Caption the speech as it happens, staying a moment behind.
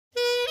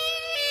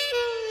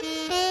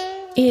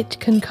It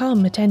can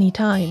come at any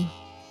time,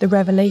 the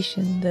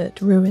revelation that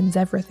ruins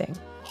everything.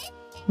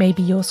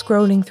 Maybe you're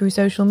scrolling through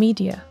social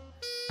media.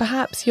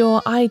 Perhaps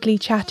you're idly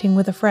chatting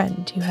with a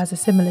friend who has a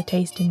similar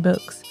taste in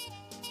books.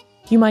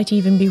 You might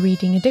even be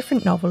reading a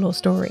different novel or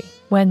story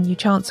when you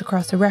chance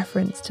across a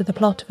reference to the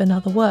plot of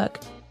another work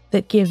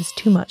that gives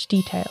too much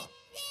detail.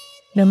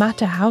 No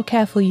matter how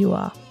careful you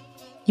are,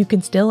 you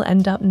can still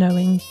end up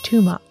knowing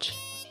too much.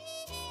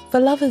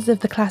 For lovers of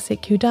the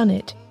classic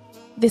whodunnit,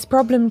 this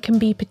problem can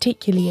be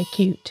particularly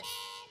acute.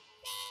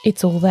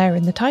 It's all there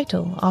in the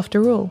title,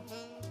 after all.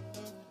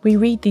 We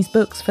read these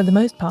books for the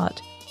most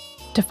part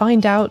to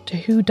find out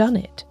who done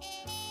it.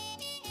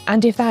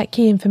 And if that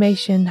key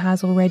information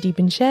has already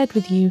been shared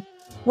with you,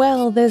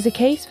 well, there's a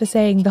case for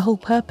saying the whole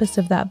purpose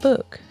of that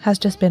book has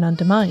just been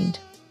undermined.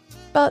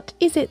 But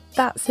is it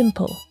that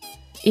simple?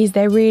 Is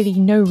there really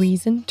no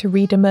reason to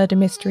read a murder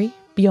mystery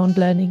beyond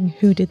learning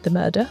who did the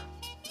murder?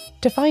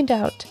 To find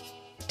out,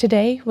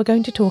 today we're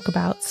going to talk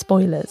about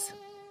spoilers.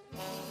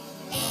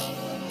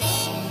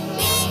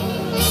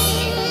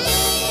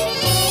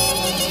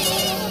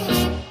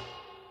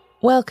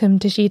 Welcome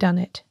to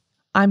Shedunnit.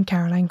 I'm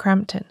Caroline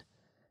Crampton.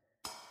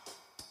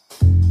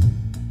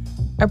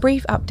 A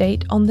brief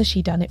update on the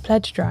Shedunnit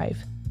pledge drive.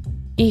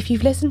 If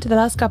you've listened to the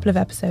last couple of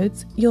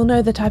episodes, you'll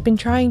know that I've been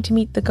trying to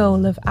meet the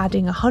goal of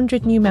adding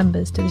 100 new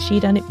members to the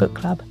Shedunnit Book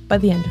Club by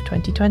the end of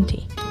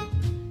 2020.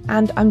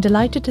 And I'm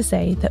delighted to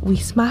say that we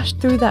smashed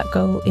through that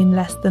goal in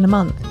less than a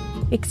month,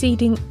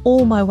 exceeding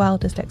all my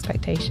wildest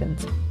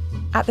expectations.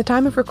 At the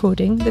time of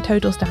recording, the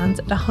total stands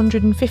at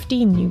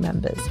 115 new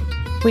members,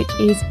 which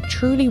is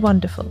truly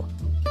wonderful.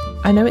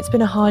 I know it's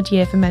been a hard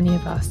year for many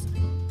of us,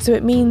 so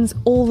it means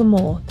all the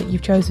more that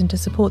you've chosen to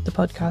support the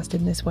podcast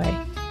in this way.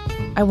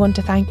 I want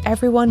to thank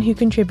everyone who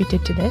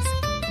contributed to this,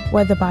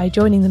 whether by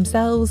joining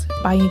themselves,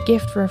 buying a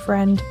gift for a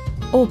friend,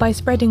 or by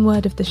spreading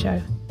word of the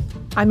show.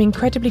 I'm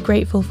incredibly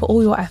grateful for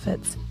all your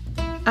efforts,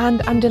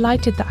 and I'm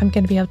delighted that I'm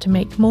going to be able to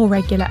make more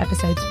regular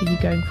episodes for you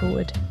going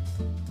forward.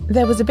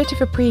 There was a bit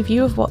of a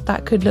preview of what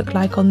that could look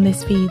like on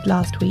this feed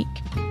last week,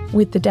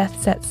 with the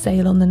Death Sets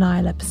Sail on the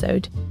Nile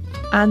episode,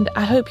 and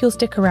I hope you'll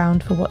stick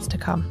around for what's to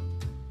come.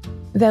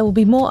 There will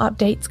be more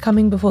updates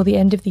coming before the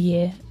end of the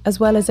year, as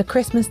well as a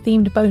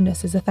Christmas-themed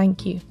bonus as a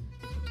thank you.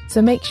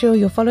 So make sure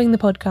you're following the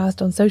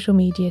podcast on social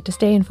media to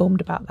stay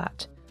informed about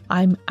that.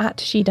 I'm at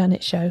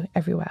Shedunnit Show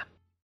everywhere.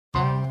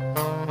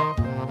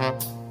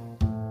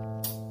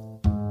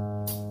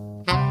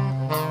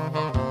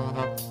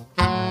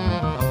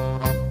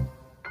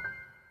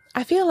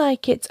 I feel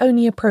like it's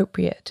only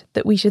appropriate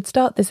that we should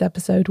start this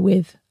episode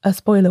with a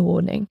spoiler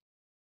warning.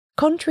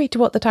 Contrary to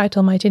what the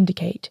title might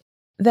indicate,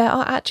 there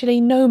are actually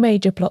no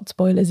major plot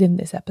spoilers in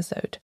this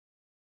episode.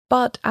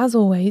 But as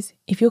always,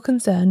 if you're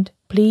concerned,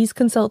 please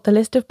consult the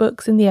list of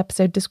books in the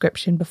episode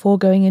description before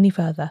going any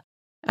further,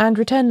 and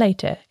return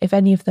later if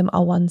any of them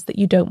are ones that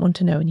you don't want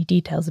to know any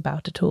details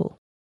about at all.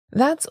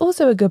 That's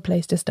also a good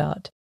place to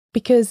start,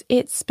 because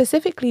it's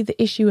specifically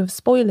the issue of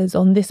spoilers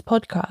on this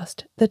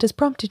podcast that has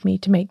prompted me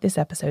to make this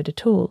episode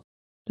at all.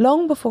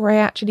 Long before I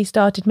actually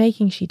started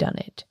making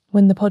Shedunnit,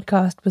 when the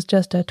podcast was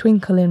just a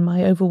twinkle in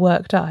my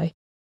overworked eye,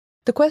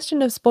 the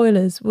question of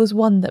spoilers was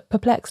one that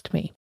perplexed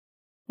me.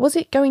 Was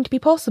it going to be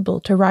possible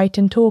to write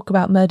and talk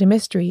about murder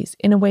mysteries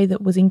in a way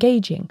that was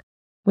engaging,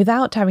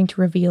 without having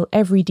to reveal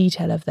every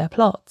detail of their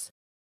plots?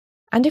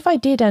 And if I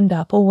did end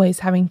up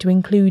always having to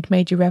include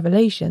major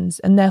revelations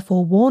and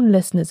therefore warn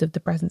listeners of the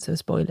presence of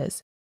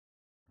spoilers,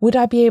 would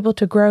I be able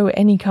to grow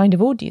any kind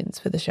of audience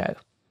for the show?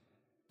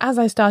 As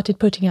I started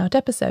putting out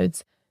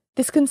episodes,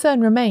 this concern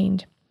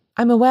remained.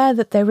 I'm aware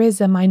that there is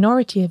a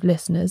minority of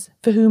listeners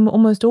for whom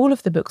almost all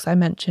of the books I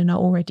mention are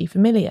already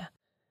familiar.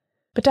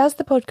 But as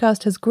the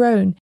podcast has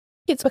grown,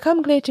 it's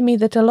become clear to me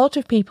that a lot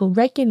of people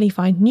regularly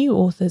find new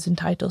authors and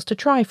titles to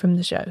try from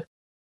the show.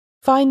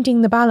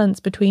 Finding the balance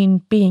between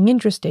being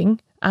interesting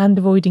and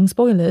avoiding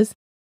spoilers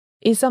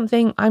is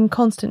something I'm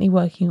constantly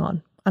working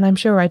on, and I'm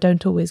sure I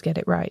don't always get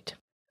it right.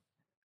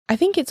 I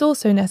think it's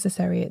also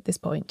necessary at this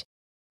point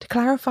to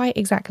clarify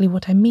exactly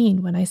what I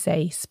mean when I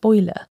say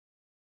spoiler.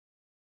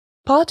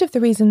 Part of the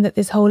reason that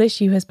this whole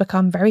issue has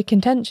become very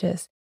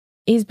contentious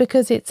is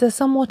because it's a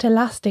somewhat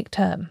elastic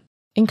term,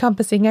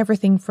 encompassing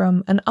everything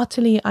from an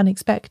utterly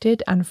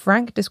unexpected and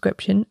frank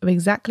description of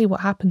exactly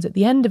what happens at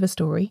the end of a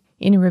story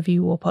in a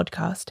review or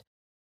podcast,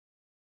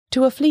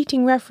 to a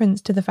fleeting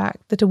reference to the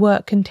fact that a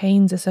work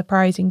contains a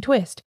surprising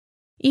twist,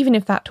 even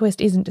if that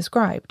twist isn't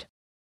described.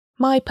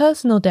 My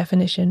personal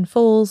definition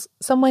falls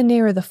somewhere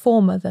nearer the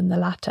former than the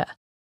latter.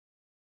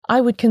 I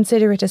would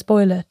consider it a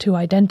spoiler to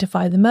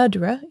identify the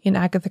murderer in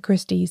Agatha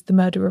Christie's The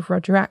Murder of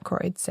Roger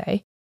Ackroyd,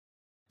 say,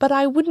 but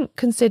I wouldn't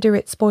consider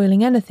it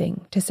spoiling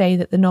anything to say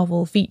that the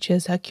novel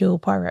features Hercule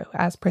Poirot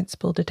as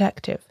principal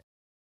detective.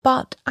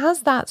 But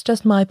as that's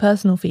just my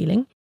personal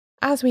feeling,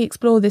 as we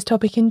explore this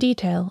topic in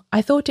detail,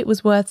 I thought it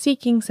was worth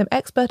seeking some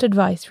expert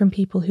advice from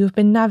people who have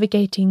been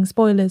navigating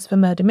spoilers for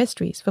murder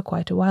mysteries for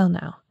quite a while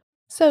now.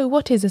 So,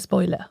 what is a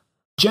spoiler?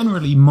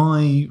 Generally,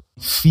 my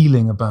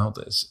feeling about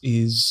this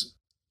is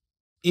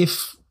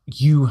if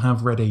you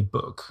have read a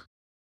book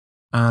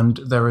And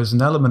there is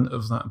an element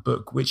of that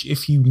book which,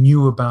 if you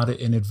knew about it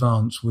in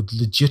advance, would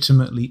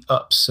legitimately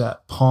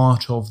upset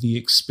part of the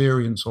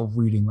experience of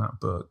reading that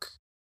book.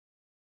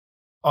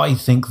 I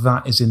think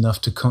that is enough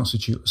to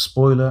constitute a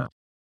spoiler.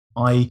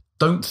 I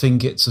don't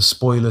think it's a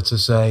spoiler to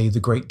say The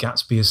Great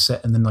Gatsby is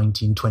set in the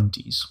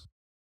 1920s.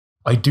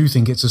 I do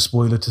think it's a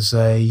spoiler to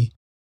say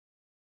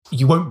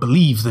you won't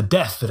believe the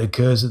death that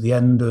occurs at the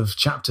end of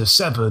chapter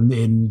 7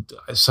 in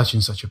such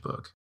and such a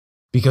book,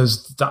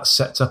 because that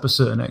sets up a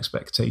certain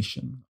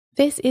expectation.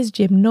 This is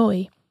Jim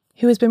Noy,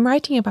 who has been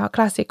writing about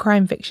classic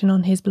crime fiction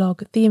on his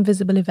blog The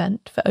Invisible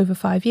Event for over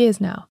 5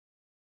 years now.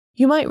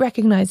 You might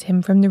recognise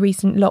him from the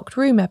recent Locked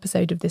Room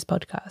episode of this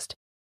podcast,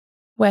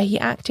 where he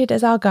acted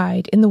as our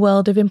guide in the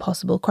world of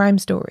impossible crime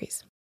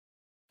stories.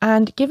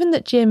 And given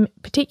that Jim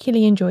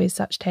particularly enjoys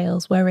such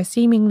tales where a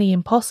seemingly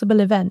impossible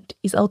event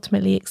is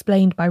ultimately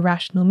explained by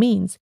rational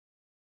means,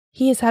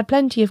 he has had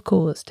plenty of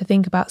cause to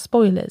think about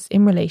spoilers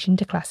in relation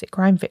to classic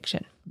crime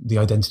fiction. The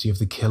identity of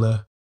the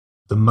killer,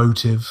 the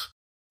motive,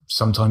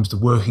 sometimes the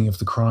working of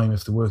the crime,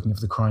 if the working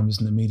of the crime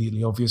isn't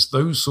immediately obvious,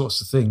 those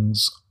sorts of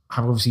things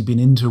have obviously been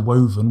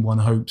interwoven, one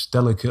hopes,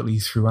 delicately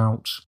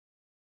throughout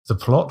the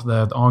plot.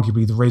 They're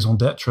arguably the raison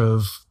d'etre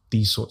of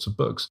these sorts of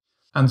books.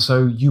 And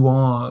so you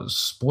are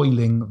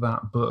spoiling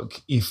that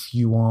book if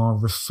you are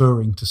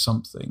referring to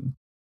something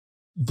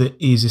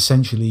that is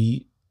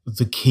essentially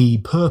the key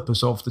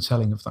purpose of the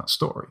telling of that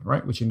story,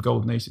 right? Which in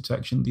Golden Age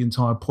Detection, the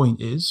entire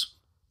point is,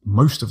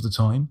 most of the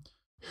time,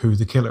 who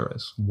the killer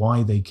is,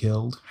 why they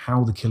killed,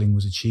 how the killing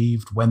was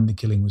achieved, when the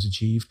killing was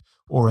achieved,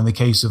 or in the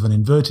case of an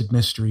inverted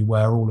mystery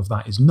where all of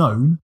that is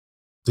known,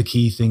 the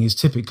key thing is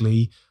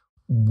typically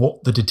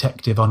what the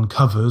detective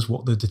uncovers,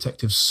 what the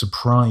detective's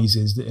surprise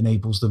is that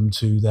enables them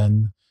to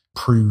then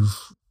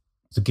prove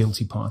the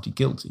guilty party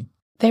guilty.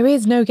 There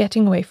is no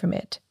getting away from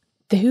it.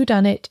 The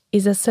whodunit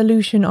is a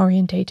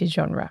solution-orientated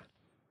genre.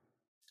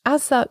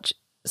 As such,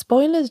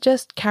 spoilers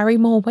just carry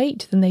more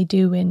weight than they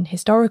do in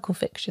historical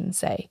fiction,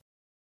 say,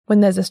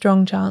 when there's a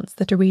strong chance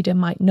that a reader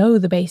might know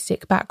the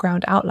basic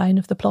background outline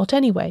of the plot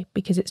anyway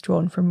because it's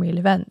drawn from real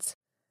events.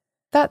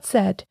 That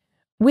said,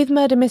 with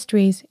murder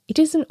mysteries, it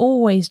isn't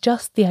always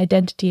just the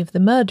identity of the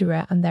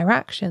murderer and their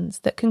actions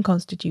that can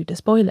constitute a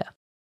spoiler.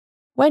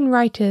 When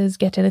writers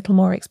get a little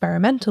more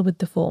experimental with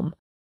the form,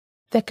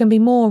 there can be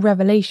more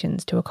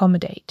revelations to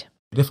accommodate.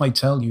 If I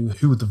tell you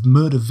who the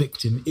murder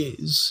victim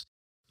is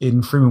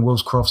in Freeman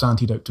Woolscroft's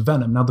Antidote to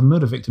Venom, now the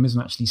murder victim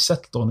isn't actually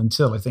settled on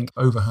until, I think,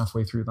 over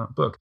halfway through that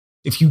book.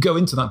 If you go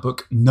into that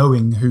book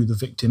knowing who the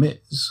victim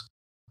is,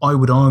 I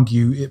would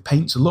argue it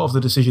paints a lot of the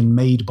decision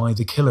made by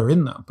the killer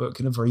in that book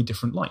in a very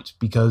different light,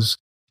 because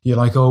you're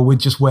like, oh, we're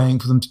just waiting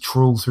for them to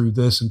trawl through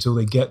this until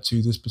they get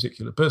to this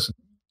particular person.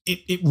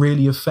 It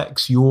really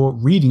affects your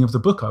reading of the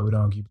book, I would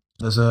argue.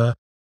 There's an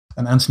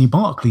Anthony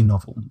Berkeley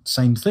novel,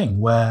 same thing,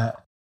 where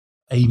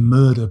a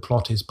murder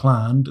plot is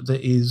planned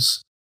that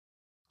is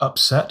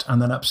upset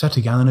and then upset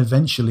again, and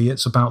eventually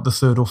it's about the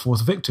third or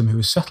fourth victim who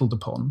is settled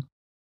upon.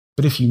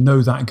 But if you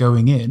know that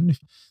going in,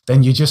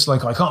 then you're just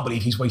like, I can't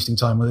believe he's wasting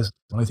time with this.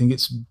 I think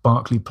it's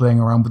Berkeley playing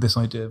around with this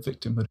idea of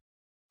victimhood.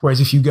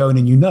 Whereas if you go in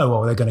and you know,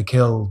 oh, they're going to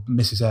kill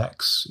Mrs.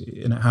 X,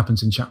 and it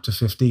happens in chapter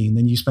 15,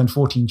 then you spend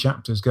 14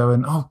 chapters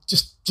going, oh,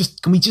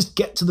 can we just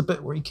get to the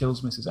bit where he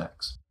kills Mrs.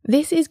 X?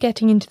 This is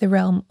getting into the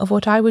realm of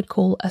what I would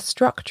call a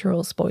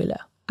structural spoiler,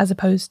 as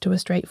opposed to a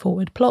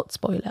straightforward plot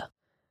spoiler.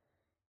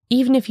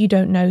 Even if you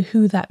don't know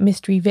who that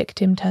mystery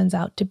victim turns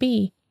out to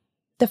be,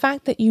 the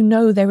fact that you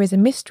know there is a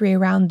mystery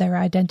around their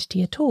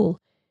identity at all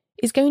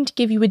is going to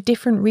give you a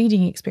different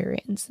reading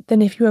experience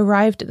than if you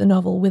arrived at the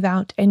novel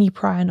without any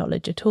prior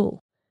knowledge at all.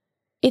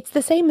 It's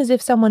the same as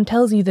if someone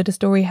tells you that a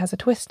story has a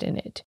twist in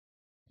it.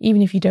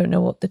 Even if you don't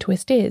know what the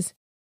twist is,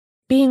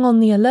 being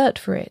on the alert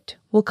for it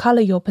will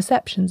colour your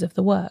perceptions of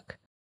the work.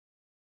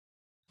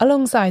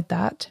 Alongside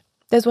that,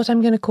 there's what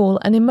I'm going to call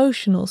an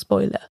emotional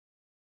spoiler,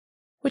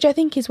 which I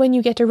think is when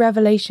you get a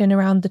revelation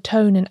around the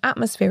tone and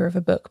atmosphere of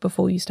a book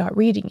before you start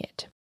reading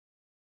it.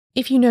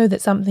 If you know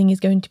that something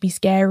is going to be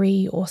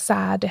scary or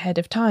sad ahead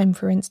of time,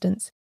 for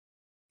instance,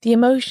 the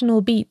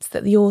emotional beats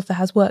that the author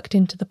has worked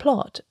into the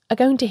plot are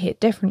going to hit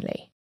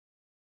differently.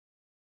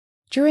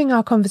 During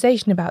our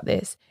conversation about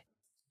this,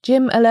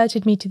 Jim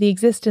alerted me to the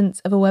existence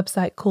of a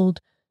website called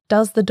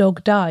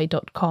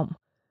doesthedogdie.com,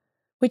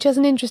 which has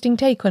an interesting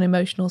take on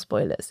emotional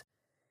spoilers.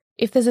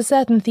 If there's a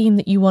certain theme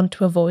that you want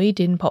to avoid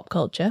in pop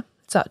culture,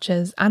 such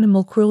as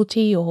animal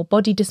cruelty or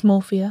body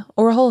dysmorphia,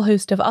 or a whole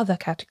host of other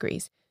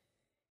categories,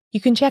 you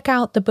can check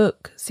out the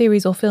book,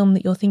 series or film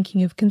that you're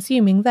thinking of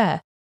consuming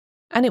there,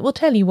 and it will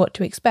tell you what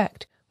to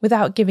expect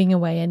without giving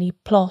away any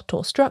plot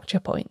or structure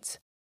points.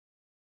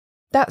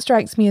 That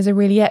strikes me as a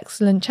really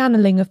excellent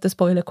channeling of the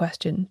spoiler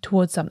question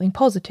towards something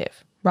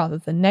positive, rather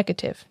than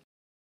negative.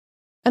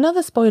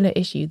 Another spoiler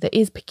issue that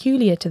is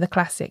peculiar to the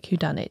classic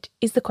whodunit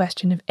is the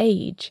question of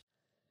age.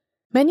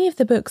 Many of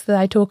the books that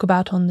I talk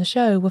about on the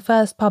show were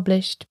first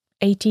published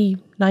 80,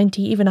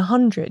 90, even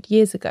 100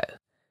 years ago.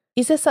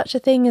 Is there such a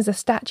thing as a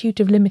statute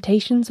of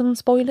limitations on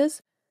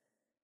spoilers?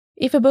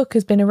 If a book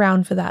has been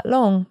around for that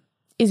long,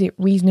 is it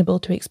reasonable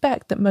to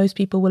expect that most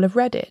people will have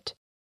read it?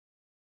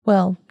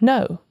 Well,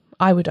 no,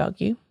 I would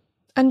argue.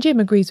 And Jim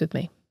agrees with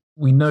me.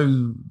 We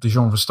know the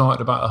genre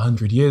started about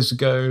 100 years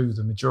ago.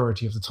 The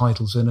majority of the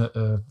titles in it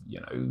are,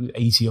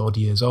 80-odd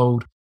years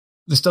old.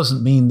 This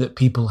doesn't mean that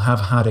people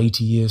have had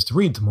 80 years to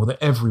read them, or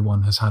that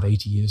everyone has had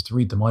 80 years to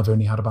read them. I've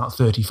only had about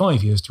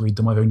 35 years to read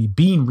them. I've only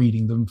been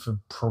reading them for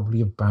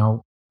probably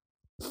about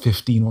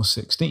 15 or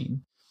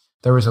 16.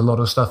 There is a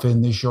lot of stuff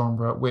in this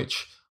genre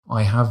which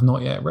I have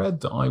not yet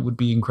read that I would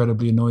be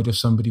incredibly annoyed if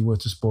somebody were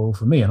to spoil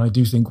for me. And I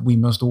do think we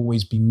must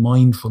always be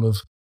mindful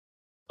of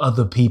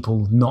other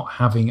people not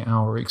having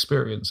our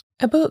experience.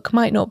 A book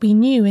might not be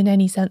new in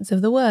any sense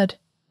of the word,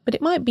 but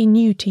it might be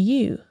new to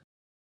you.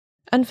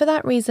 And for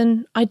that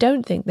reason, I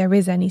don't think there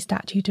is any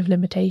statute of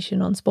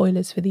limitation on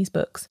spoilers for these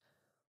books,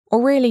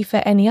 or really for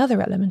any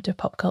other element of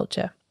pop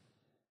culture.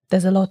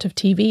 There's a lot of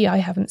TV I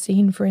haven't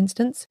seen, for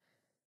instance,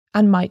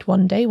 and might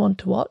one day want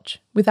to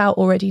watch, without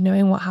already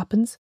knowing what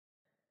happens.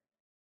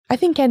 I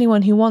think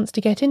anyone who wants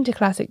to get into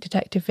classic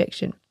detective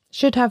fiction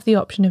should have the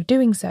option of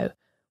doing so,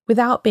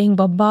 without being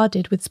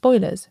bombarded with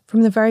spoilers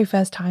from the very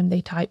first time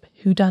they type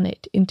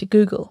whodunnit into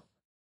Google.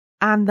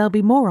 And there'll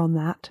be more on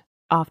that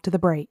after the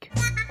break.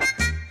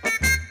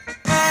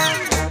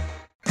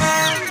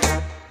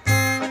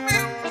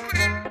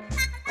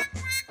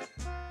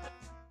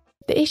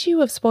 The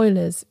issue of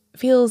spoilers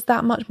feels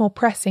that much more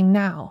pressing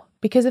now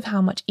because of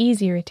how much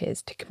easier it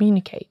is to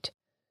communicate.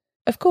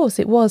 Of course,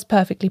 it was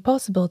perfectly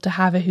possible to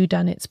have a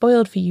whodunit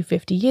spoiled for you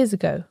 50 years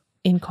ago,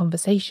 in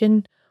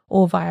conversation,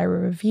 or via a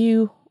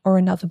review, or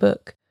another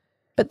book.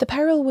 But the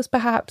peril was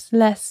perhaps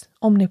less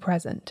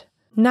omnipresent.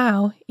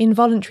 Now,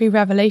 involuntary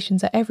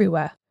revelations are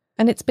everywhere,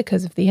 and it's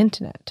because of the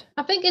internet.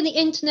 I think in the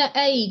internet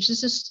age,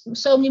 there's just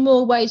so many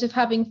more ways of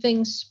having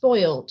things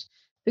spoiled.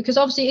 Because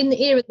obviously in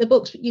the era the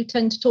books that you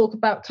tend to talk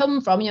about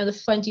come from, the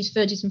 20s,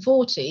 30s and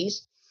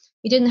 40s,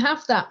 you didn't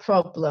have that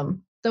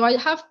problem. Though I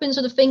have been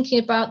sort of thinking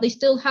about, they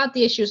still had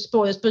the issue of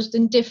spoilers, but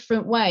in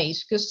different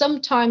ways. Because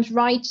sometimes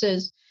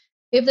writers,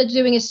 if they're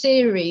doing a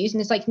series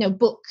and it's like,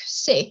 book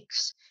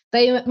 6,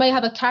 they may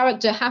have a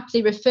character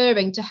happily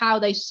referring to how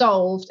they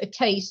solved a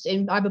case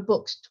in either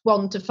books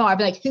 1 to 5,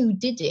 like who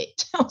did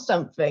it or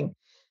something.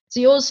 So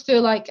you always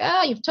feel like,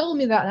 you've told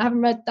me that and I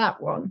haven't read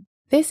that one.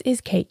 This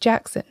is Kate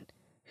Jackson,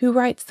 who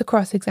writes the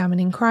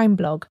Cross-Examining Crime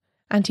blog,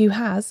 and who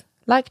has,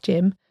 like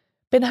Jim,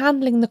 been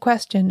handling the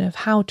question of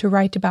how to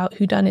write about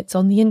whodunits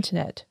on the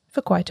internet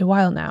for quite a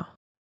while now.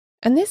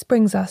 And this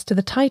brings us to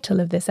the title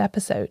of this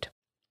episode.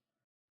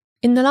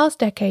 In the last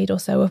decade or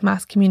so of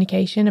mass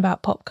communication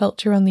about pop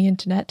culture on the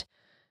internet,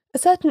 a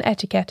certain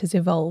etiquette has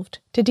evolved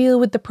to deal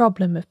with the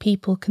problem of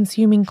people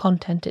consuming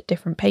content at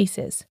different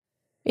paces.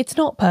 It's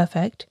not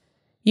perfect.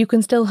 You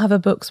can still have a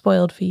book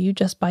spoiled for you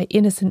just by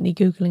innocently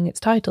Googling its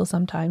title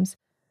sometimes.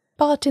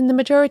 But in the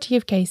majority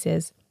of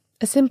cases,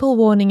 a simple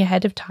warning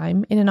ahead of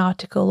time in an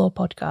article or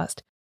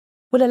podcast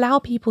will allow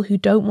people who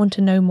don't want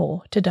to know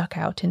more to duck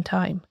out in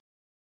time.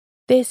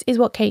 This is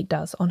what Kate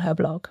does on her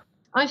blog.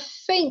 I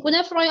think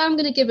whenever I am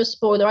going to give a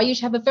spoiler, I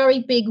usually have a very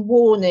big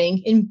warning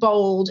in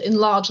bold, in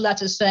large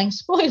letters saying,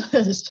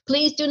 spoilers,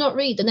 please do not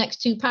read the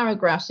next 2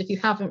 paragraphs if you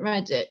haven't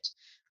read it.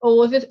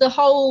 Or if the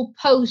whole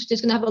post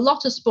is going to have a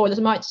lot of spoilers,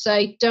 I might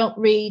say, don't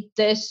read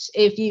this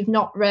if you've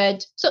not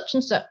read such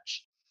and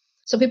such.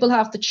 So people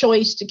have the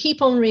choice to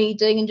keep on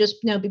reading and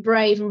just, be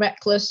brave and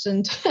reckless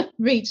and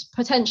read,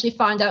 potentially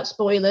find out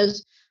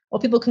spoilers. Or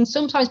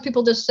sometimes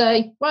people just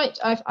say, right,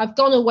 I've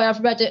gone away,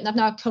 I've read it, and I've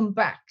now come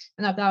back,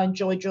 and I've now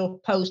enjoyed your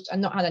post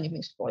and not had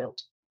anything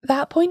spoiled.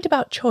 That point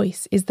about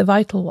choice is the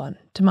vital one,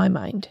 to my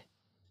mind.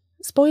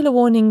 Spoiler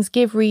warnings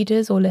give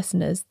readers or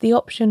listeners the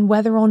option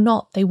whether or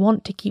not they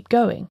want to keep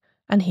going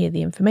and hear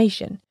the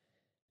information,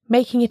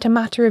 making it a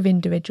matter of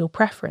individual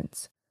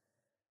preference.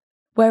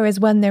 Whereas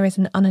when there is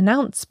an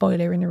unannounced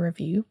spoiler in a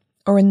review,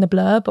 or in the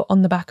blurb or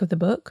on the back of the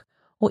book,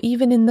 or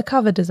even in the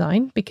cover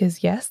design,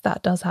 because yes,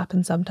 that does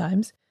happen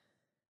sometimes,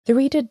 the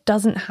reader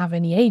doesn't have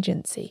any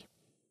agency.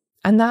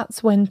 And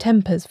that's when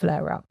tempers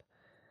flare up.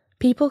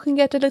 People can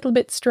get a little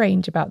bit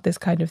strange about this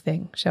kind of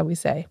thing, shall we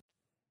say.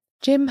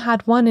 Jim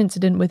had one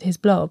incident with his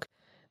blog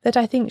that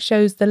I think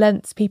shows the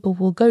lengths people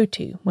will go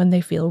to when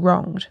they feel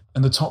wronged.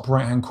 In the top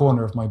right-hand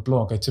corner of my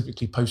blog, I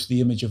typically post the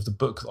image of the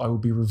book that I will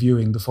be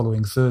reviewing the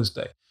following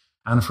Thursday.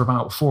 And for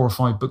about 4 or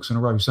 5 books in a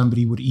row,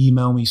 somebody would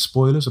email me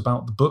spoilers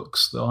about the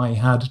books that I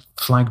had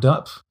flagged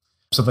up.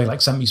 So they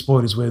sent me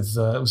spoilers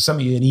sent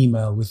me an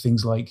email with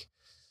things like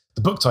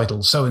the book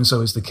title,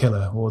 so-and-so is the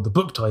killer, or the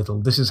book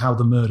title, this is how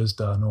the murder's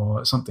done,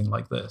 or something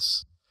like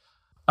this.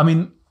 I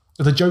mean,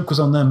 the joke was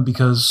on them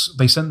because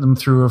they sent them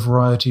through a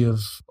variety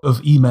of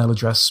email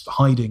address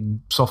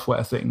hiding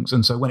software things.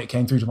 And so when it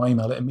came through to my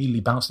email, it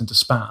immediately bounced into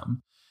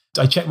spam.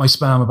 I check my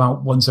spam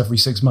about once every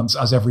 6 months,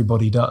 as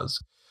everybody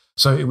does.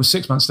 So it was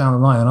 6 months down the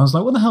line, and I was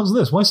like, what the hell's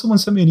this? Why someone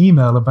sent me an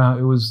email about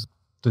it was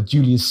the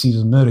Julius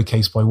Caesar murder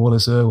case by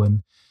Wallace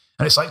Irwin?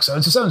 And it's like,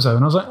 so-and-so, so-and-so.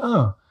 And I was like,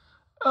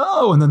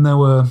 oh. And then there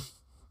were,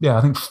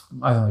 I don't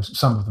know,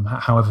 some of them,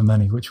 however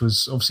many, which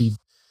was obviously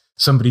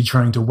somebody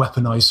trying to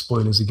weaponize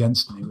spoilers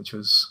against me, which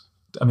was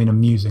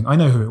amusing. I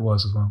know who it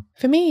was as well.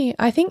 For me,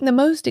 I think the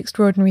most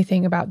extraordinary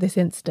thing about this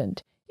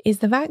incident is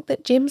the fact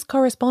that Jim's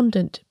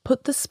correspondent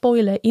put the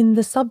spoiler in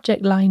the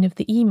subject line of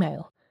the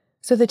email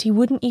so that he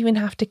wouldn't even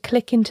have to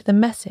click into the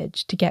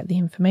message to get the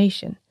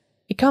information.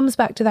 It comes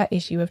back to that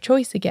issue of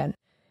choice again.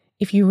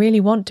 If you really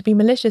want to be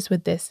malicious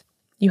with this,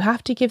 you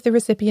have to give the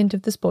recipient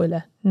of the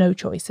spoiler no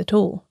choice at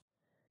all.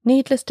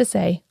 Needless to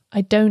say,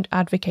 I don't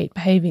advocate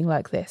behaving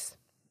like this,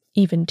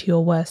 even to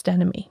your worst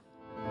enemy.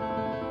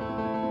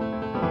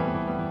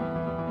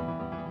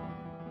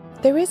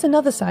 There is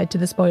another side to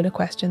the spoiler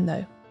question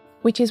though,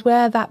 which is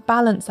where that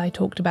balance I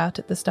talked about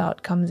at the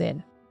start comes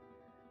in.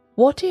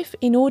 What if,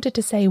 in order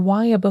to say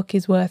why a book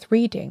is worth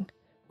reading,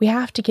 we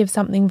have to give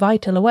something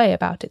vital away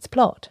about its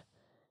plot?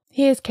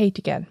 Here's Kate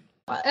again.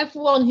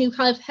 Everyone who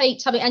kind of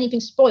hates having anything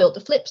spoiled, the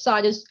flip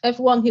side is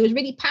everyone who is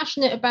really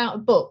passionate about a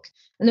book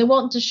and they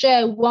want to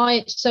share why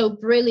it's so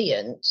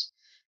brilliant,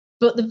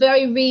 but the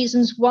very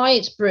reasons why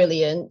it's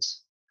brilliant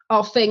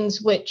are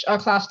things which are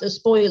classed as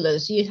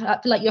spoilers. You feel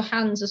like your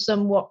hands are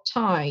somewhat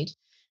tied.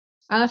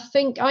 And I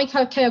think I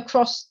kind of came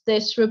across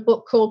this through a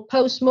book called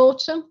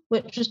Postmortem,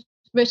 which was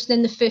written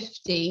in the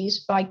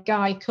 50s by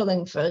Guy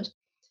Cullingford.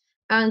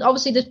 And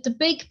obviously the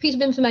big piece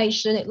of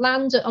information, it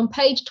lands on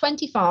page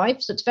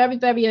 25, so it's very,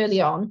 very early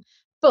on.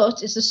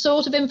 But it's the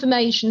sort of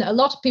information that a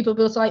lot of people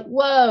will be like,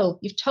 whoa,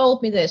 you've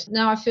told me this.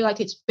 Now I feel like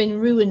it's been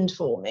ruined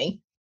for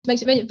me. It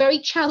makes it very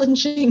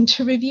challenging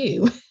to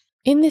review.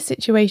 In this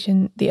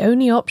situation, the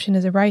only option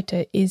as a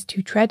writer is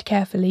to tread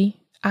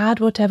carefully, add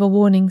whatever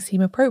warnings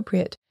seem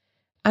appropriate,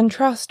 and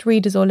trust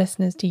readers or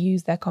listeners to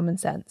use their common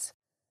sense.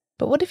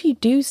 But what if you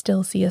do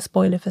still see a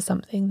spoiler for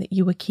something that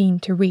you were keen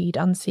to read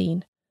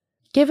unseen?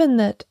 Given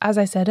that, as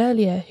I said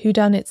earlier,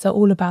 whodunits are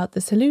all about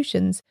the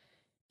solutions,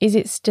 is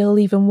it still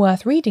even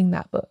worth reading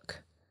that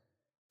book?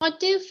 I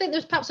do think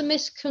there's perhaps a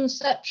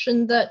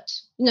misconception that,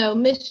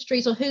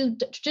 mysteries or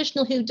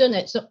traditional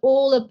whodunits are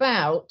all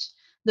about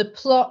the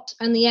plot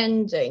and the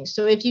ending.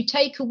 So if you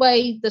take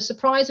away the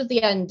surprise of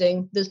the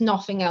ending, there's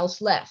nothing else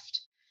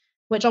left.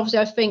 Which obviously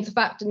I think the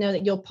fact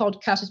that your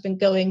podcast has been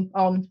going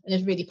on and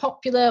is really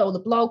popular, or the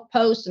blog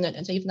posts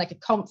and even like a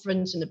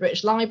conference in the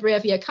British Library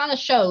every year kind of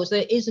shows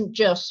that it isn't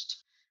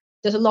just,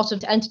 there's a lot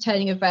of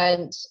entertaining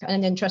events and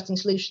an interesting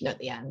solution at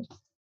the end.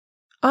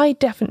 I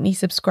definitely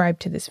subscribe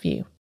to this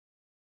view.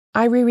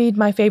 I reread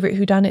my favourite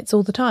whodunits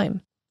all the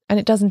time, and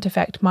it doesn't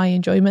affect my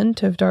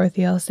enjoyment of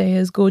Dorothy L.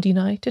 Sayers' Gaudy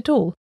Night at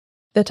all,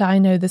 that I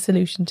know the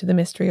solution to the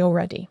mystery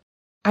already.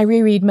 I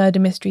reread murder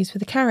mysteries for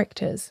the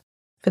characters,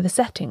 for the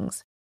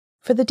settings,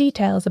 for the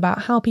details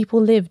about how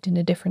people lived in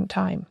a different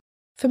time.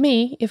 For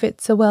me, if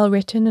it's a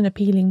well-written and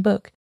appealing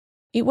book,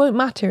 it won't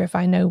matter if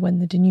I know when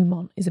the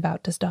denouement is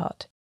about to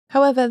start.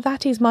 However,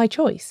 that is my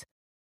choice,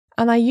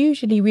 and I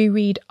usually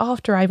reread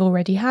after I've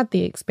already had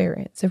the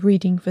experience of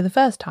reading for the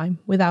first time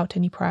without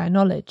any prior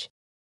knowledge.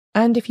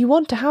 And if you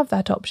want to have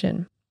that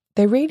option,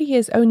 there really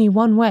is only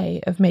one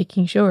way of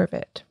making sure of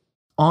it.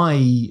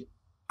 I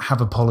have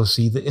a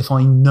policy that if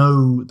I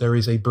know there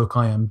is a book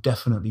I am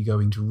definitely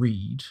going to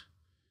read,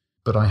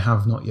 but I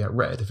have not yet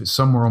read, if it's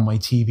somewhere on my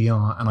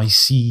TBR and I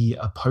see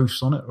a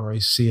post on it or I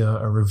see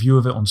a review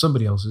of it on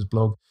somebody else's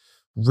blog,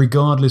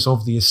 regardless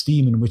of the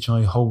esteem in which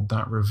I hold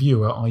that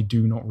reviewer, I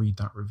do not read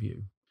that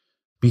review.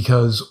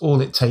 Because all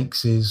it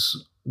takes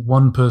is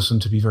one person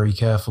to be very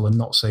careful and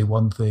not say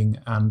one thing,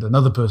 and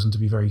another person to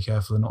be very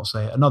careful and not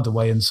say it another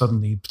way, and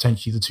suddenly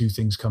potentially the two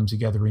things come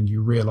together and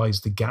you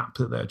realise the gap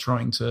that they're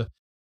trying to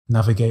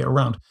navigate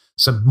around.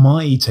 So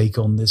my take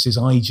on this is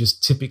I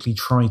just typically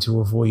try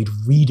to avoid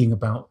reading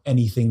about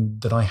anything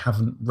that I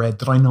haven't read,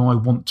 that I know I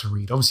want to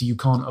read. Obviously, you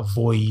can't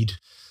avoid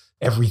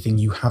everything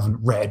you haven't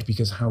read,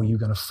 because how are you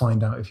going to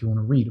find out if you want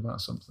to read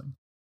about something?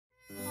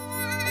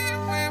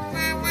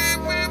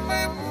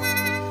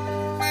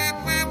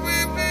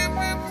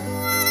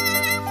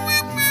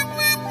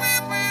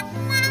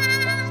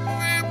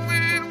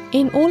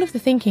 In all of the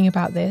thinking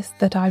about this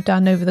that I've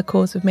done over the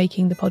course of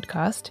making the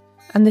podcast,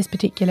 and this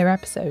particular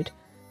episode,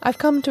 I've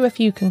come to a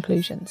few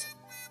conclusions.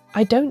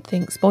 I don't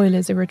think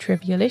spoilers are a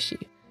trivial issue.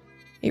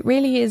 It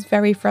really is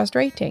very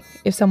frustrating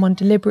if someone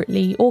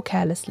deliberately or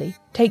carelessly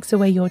takes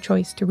away your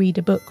choice to read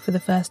a book for the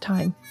first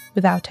time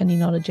without any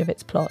knowledge of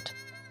its plot.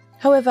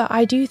 However,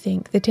 I do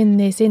think that in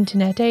this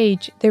internet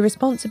age, the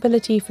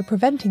responsibility for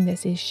preventing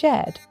this is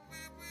shared.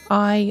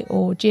 I,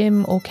 or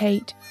Jim, or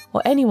Kate,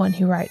 or anyone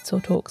who writes or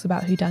talks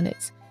about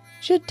whodunits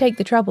should take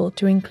the trouble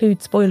to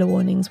include spoiler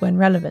warnings when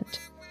relevant.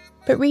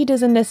 But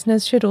readers and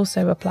listeners should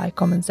also apply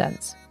common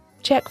sense.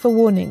 Check for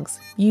warnings,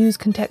 use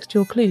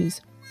contextual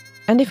clues,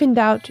 and if in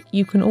doubt,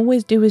 you can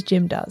always do as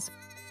Jim does.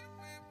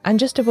 And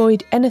just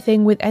avoid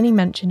anything with any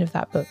mention of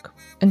that book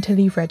until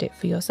you've read it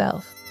for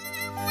yourself.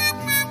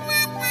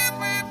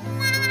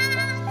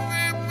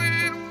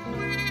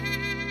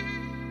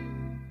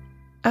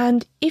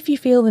 And if you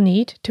feel the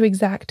need to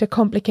exact a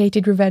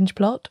complicated revenge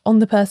plot on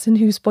the person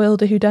who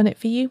spoiled a whodunit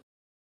for you,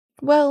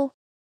 well,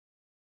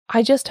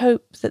 I just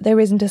hope that there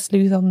isn't a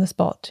sleuth on the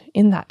spot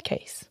in that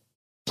case.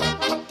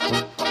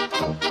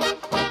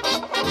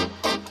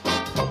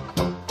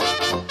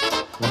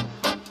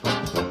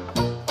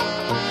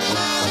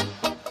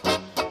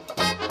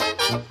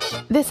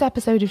 This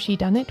episode of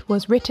Shedunnit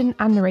was written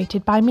and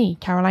narrated by me,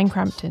 Caroline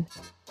Crampton.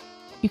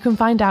 You can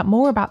find out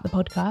more about the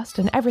podcast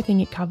and everything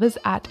it covers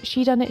at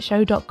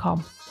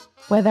shedunnitshow.com,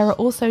 where there are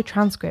also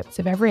transcripts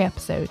of every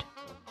episode.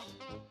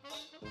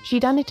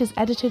 Shedunnit is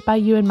edited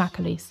by Euan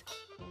MacAleece.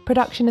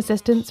 Production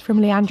assistance from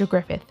Leandra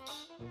Griffith.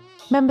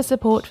 Member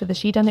support for the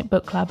Shedunnit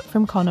Book Club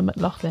from Connor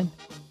McLoughlin.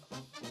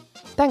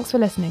 Thanks for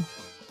listening.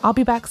 I'll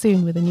be back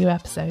soon with a new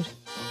episode.